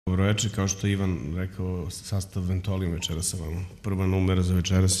Dobroveče, kao što je Ivan rekao, sastav Ventolium večera sa vama. Prva numera za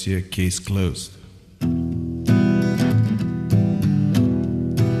večeras je Case Closed.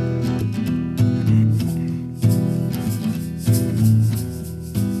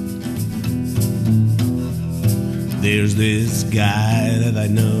 There's this guy that I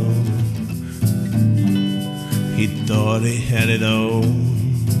know. He thought he had it all.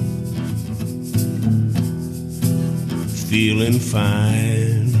 Feeling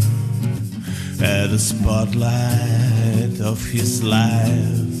fine at the spotlight of his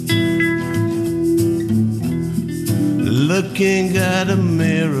life. Looking at a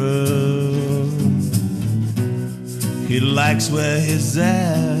mirror, he likes where he's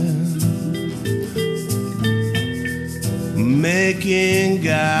at. Making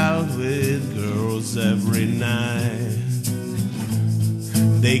out with girls every night.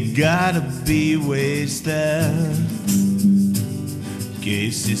 They gotta be wasted.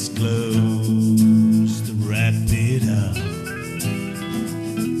 Case is closed, wrap it up.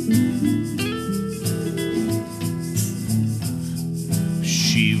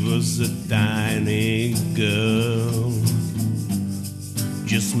 She was a tiny girl,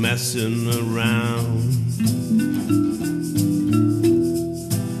 just messing around.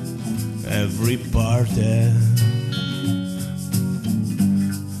 Every party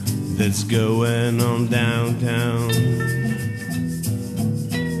that's going on downtown,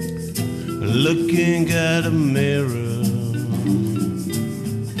 looking at a mirror.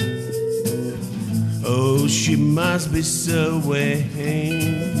 Oh, she must be so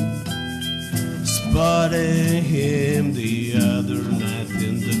vain. Spotted him the other night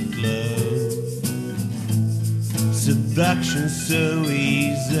in the club. Seduction so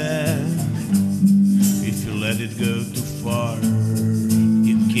easy. If you let it go too far,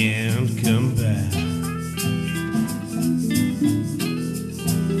 you can't come back.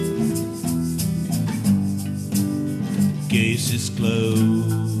 Case is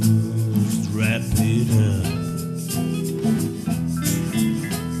closed, wrap it up.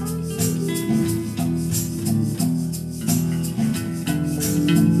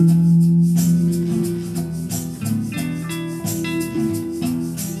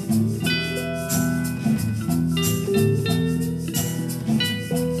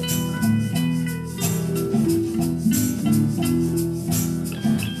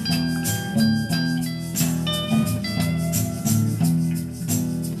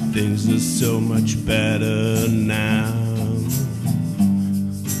 Things are so much better now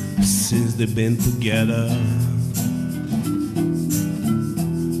since they've been together.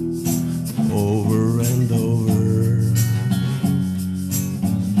 Over and over,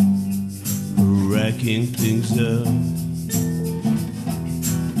 wrecking things up.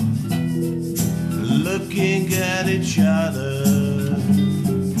 Looking at each other,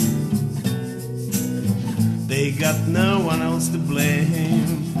 they got no one else to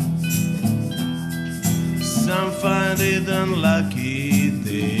blame. Some find it unlucky,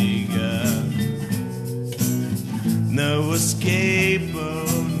 they got no escape,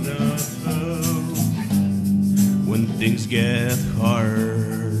 oh no. When things get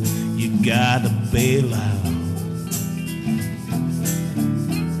hard, you gotta bail out.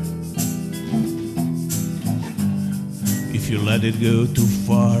 If you let it go too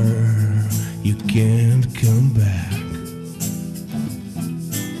far, you can't come back.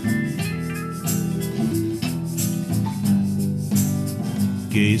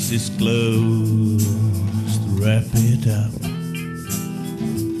 Case is closed, wrap it up.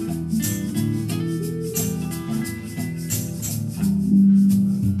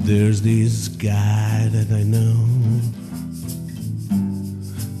 There's this guy that I know.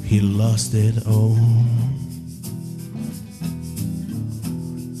 He lost it all.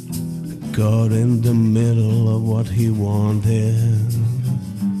 Caught in the middle of what he wanted,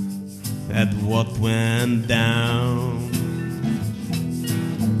 at what went down.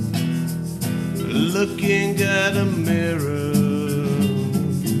 Looking at a mirror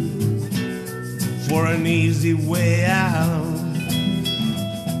for an easy way out.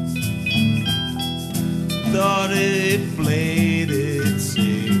 Thought it played it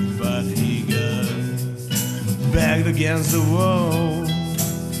safe, but he got backed against the wall.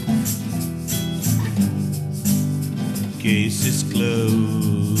 Case is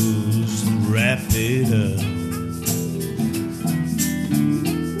closed, wrap it up.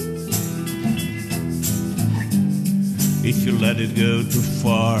 If you let it go too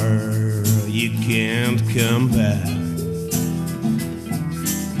far, you can't come back.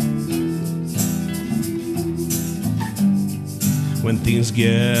 When things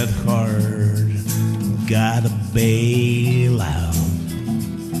get hard, gotta bail out.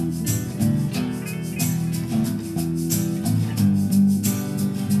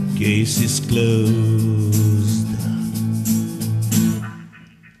 case is closed.